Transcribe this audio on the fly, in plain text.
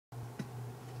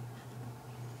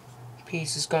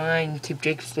Peace is going on YouTube.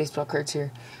 Jacob's Baseball Cards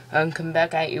here. I'm coming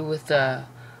back at you with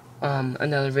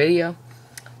another video.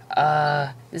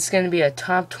 This is going to be a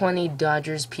top 20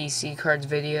 Dodgers PC cards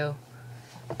video.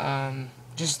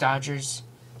 Just Dodgers.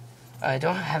 I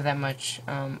don't have that much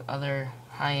other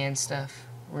high-end stuff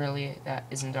really that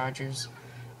isn't Dodgers.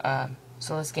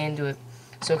 So let's get into it.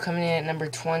 So coming in at number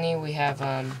 20, we have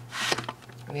a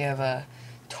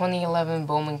 2011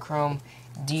 Bowman Chrome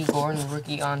D. Gordon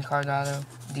Rookie on Card Auto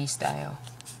D style.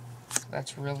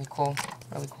 That's really cool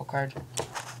card.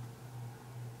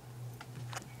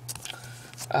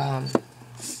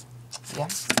 Yeah.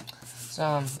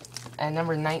 So at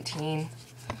number 19,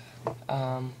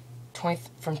 from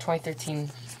 2013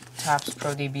 Topps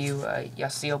Pro debut,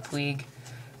 Yasiel Puig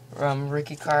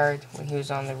rookie card when he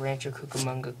was on the Rancho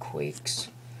Cucamonga Quakes.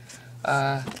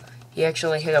 He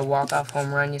actually hit a walk-off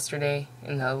home run yesterday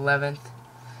in the 11th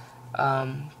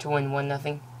to win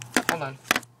 1-0. Hold on.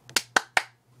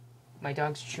 My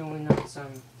dog's chewing on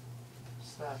some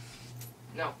stuff.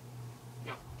 No.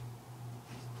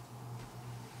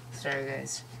 Sorry,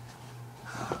 guys.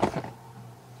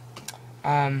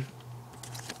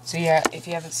 So yeah, if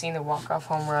you haven't seen the walk-off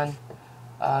home run,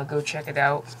 go check it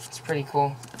out. It's pretty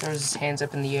cool. Throws his hands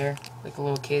up in the air like a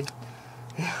little kid.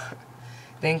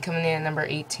 Then coming in at number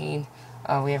 18,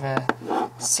 we have a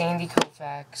Sandy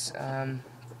Koufax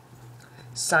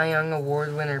Cy Young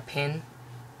Award winner pin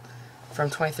from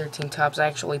 2013 Topps. I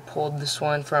actually pulled this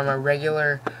one from a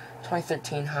regular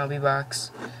 2013 hobby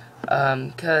box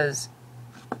because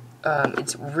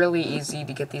it's really easy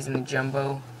to get these in the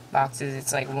jumbo boxes.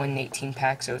 It's like 1 in 18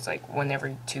 packs, so it's like 1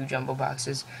 every 2 jumbo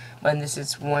boxes. But in this,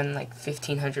 it's 1 like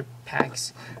 1,500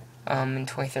 packs in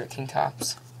 2013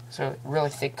 Topps. So really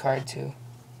thick card too.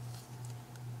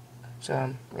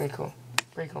 So really cool,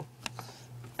 pretty cool.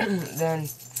 Then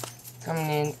coming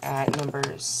in at number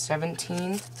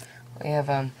 17, we have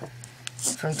from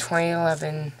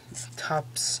 2011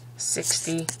 Topps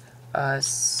 60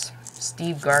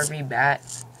 Steve Garvey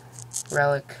bat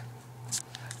relic.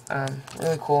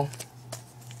 Really cool.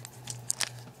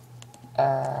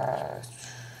 It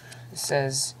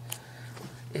says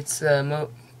it's the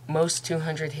most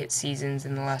 200 hit seasons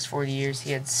in the last 40 years.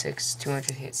 He had 6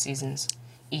 200 hit seasons.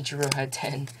 Ichiro had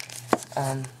 10.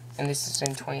 And this is in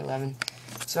 2011.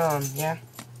 So, yeah.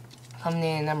 Coming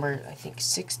in at number, I think,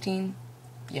 16.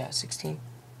 Yeah, 16.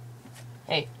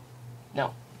 Hey.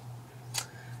 No.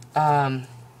 From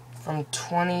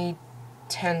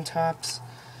 2010 Topps,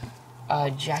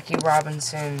 Jackie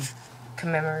Robinson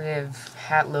commemorative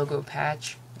hat logo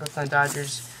patch, Brooklyn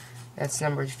Dodgers. That's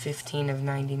numbered 15 of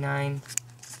 99.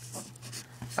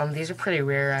 These are pretty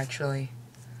rare, actually.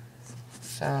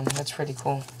 So, that's pretty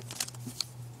cool.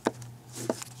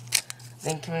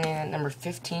 Then coming in at number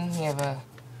 15, we have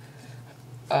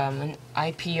an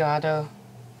IP auto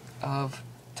of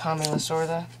Tommy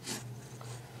Lasorda.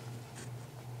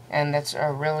 And that's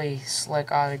a really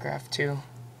slick autograph, too.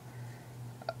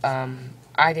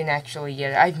 I didn't actually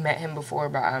get it. I've met him before,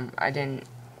 but I didn't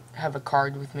have a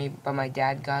card with me, but my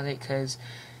dad got it because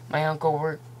my uncle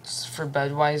works for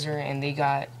Budweiser, and they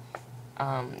got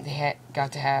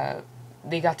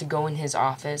to go in his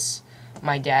office,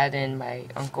 my dad and my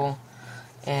uncle,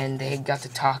 and they got to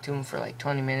talk to him for like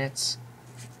 20 minutes,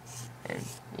 and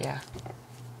yeah.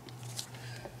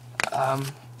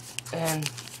 And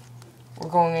we're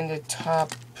going into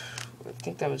top, I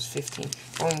think that was 15,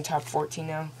 going into top 14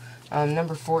 now.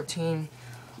 Number 14,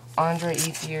 Andre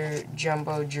Ethier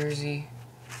Jumbo Jersey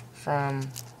from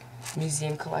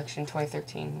Museum Collection,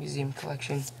 2013 Museum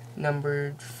Collection,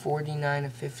 numbered 49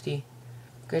 of 50.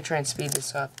 I'm gonna try and speed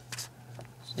this up.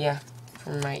 Yeah,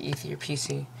 from my Ethier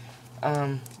PC.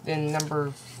 Then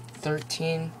number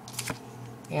 13,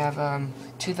 we have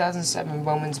 2007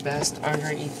 Bowman's Best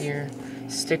Andre Ethier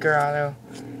sticker auto,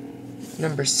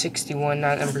 number 61,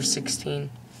 not number 16.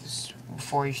 This is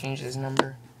before he changed his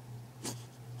number.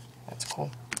 That's cool.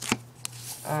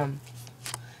 Then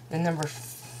number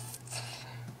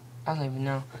I don't even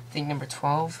know. I think number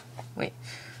 12. Wait.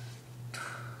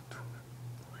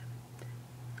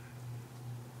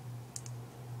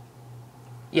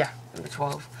 Yeah, number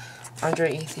 12.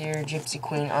 Andre Ethier, Gypsy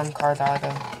Queen on Card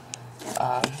Auto.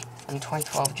 From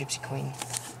 2012 Gypsy Queen.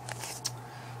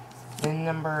 Then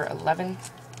number 11.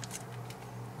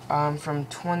 From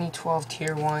 2012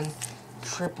 Tier 1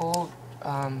 triple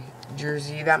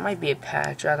jersey. That might be a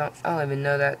patch. I don't even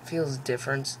know. That feels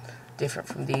different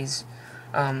from these.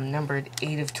 Numbered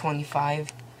 8 of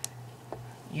 25.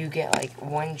 You get like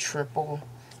 1 triple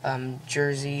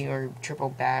jersey or triple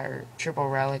bat or triple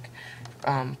relic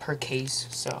per case,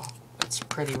 so it's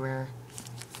pretty rare.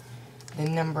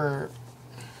 Then number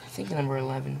think number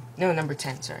 11. No, number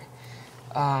 10, sorry.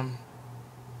 From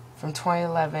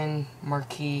 2011,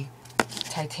 Marquee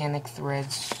Titanic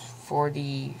Threads,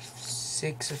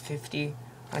 46 of 50,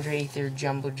 108th year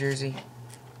jumbo jersey.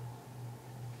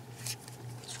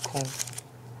 It's cool.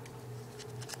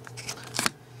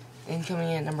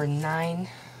 Incoming at number 9,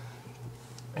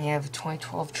 we have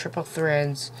 2012 Triple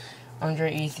Threads,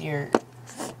 108th year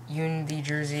Unity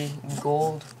jersey,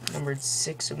 gold, numbered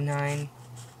 6 of 9.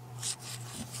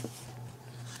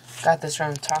 Got this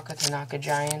from Taka Tanaka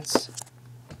Giants.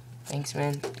 Thanks,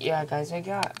 man. Yeah, guys, I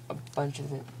got a bunch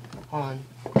of it. Hold on.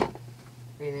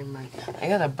 Wait, never mind. I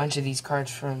got a bunch of these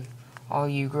cards from all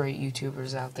you great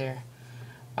YouTubers out there.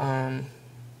 Yeah,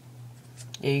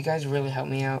 you guys really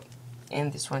helped me out.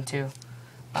 And this one, too.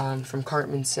 From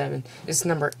Cartman7. This is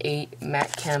number 8,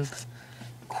 Matt Kemp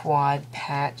quad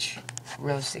patch.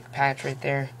 Really sick patch right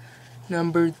there.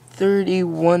 Number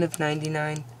 31 of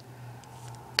 99.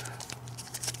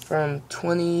 From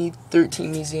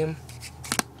 2013 Museum.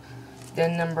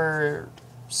 Then number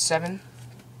 7,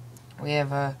 we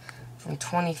have from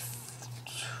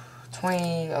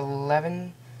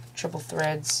 2011 Triple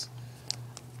Threads,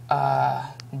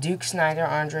 Duke Snider,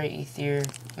 Andre Ethier,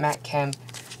 Matt Kemp,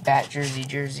 Bat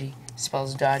jersey,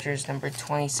 spells Dodgers, number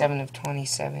 27 of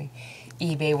 27,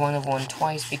 eBay 1 of 1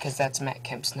 twice because that's Matt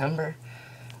Kemp's number.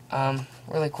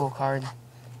 Really cool card.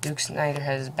 Duke Snider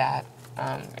has bat,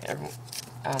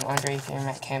 Andre Ethier,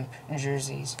 Matt Kemp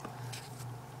jerseys.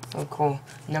 Oh, cool.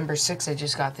 Number 6, I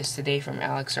just got this today from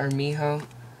Alex Armijo.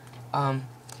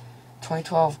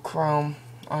 2012 Chrome,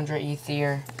 Andre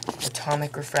Ethier,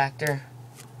 Atomic Refractor.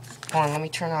 Hold on, let me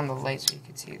turn on the light so you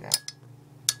can see that.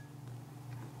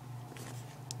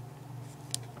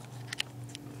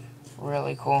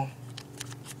 Really cool.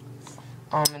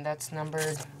 And that's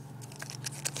numbered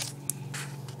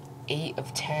 8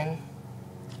 of 10.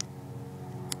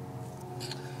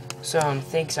 So,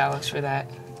 thanks, Alex, for that.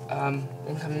 And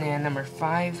coming in at number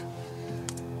 5,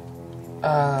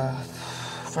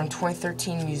 from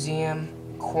 2013 Museum,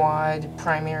 quad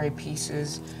primary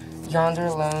pieces, Yonder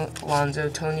Alonso,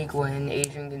 Tony Gwynn,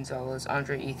 Adrian Gonzalez,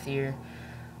 Andre Ethier,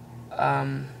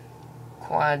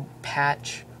 quad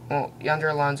patch. Well, Yonder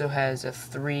Alonso has a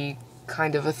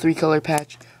kind of a three-color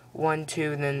patch, 1,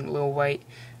 2, and then a little white.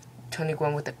 Tony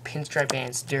Gwynn with the pinstripe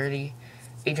bands, dirty.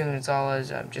 Adrian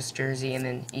Gonzalez, just jersey, and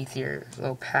then Ethier,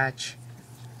 little patch.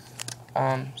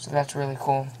 So that's really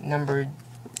cool. Number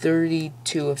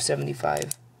 32 of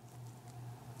 75.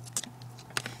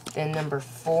 Then number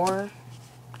 4.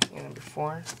 Yeah, number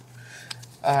 4.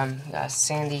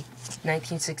 Sandy,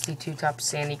 1962 top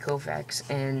Sandy Koufax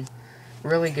in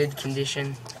really good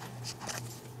condition.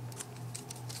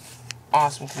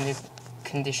 Awesome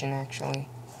condition, actually.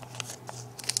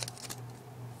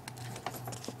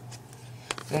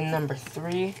 Then number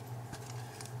 3.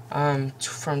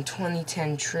 From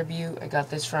 2010 Tribute, I got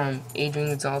this from Adrian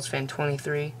Gonzalez fan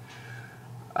 23.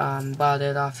 Bought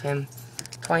it off him.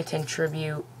 2010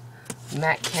 Tribute,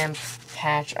 Matt Kemp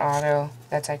patch auto.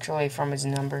 That's actually from his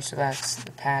number, so that's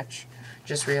the patch.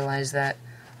 Just realized that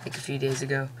like a few days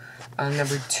ago.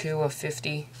 Number 2 of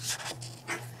 50.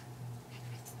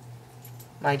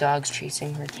 My dog's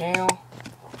chasing her tail.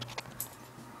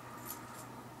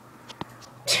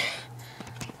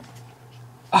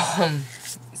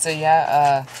 So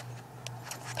yeah,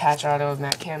 patch auto of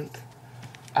Matt Kemp.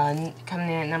 Coming in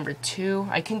at number 2.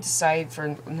 I couldn't decide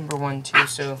for number 1, 2,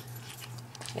 so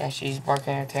yeah, she's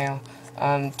barking her tail.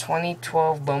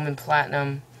 2012 Bowman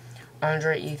Platinum,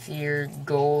 Andre Ethier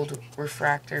Gold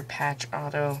Refractor Patch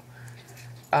Auto,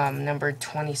 number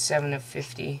 27 of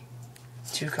 50,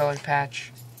 2-color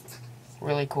patch.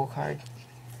 Really cool card.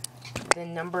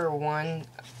 Then number 1,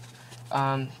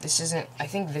 this isn't, I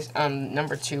think this,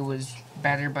 number 2 was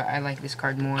better, but I like this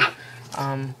card more.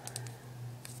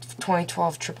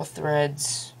 2012 Triple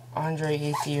Threads, Andre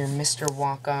Ethier, Mr.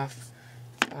 Walkoff,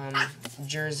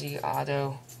 jersey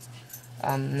auto,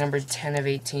 number 10 of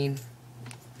 18.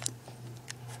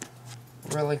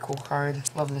 Really cool card.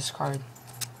 Love this card.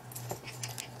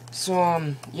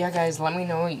 So, yeah, guys, let me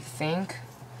know what you think.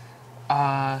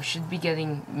 Should be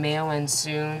getting mail in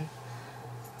soon.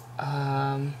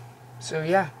 So,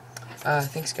 yeah.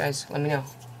 Thanks, guys. Let me know.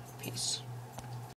 Peace.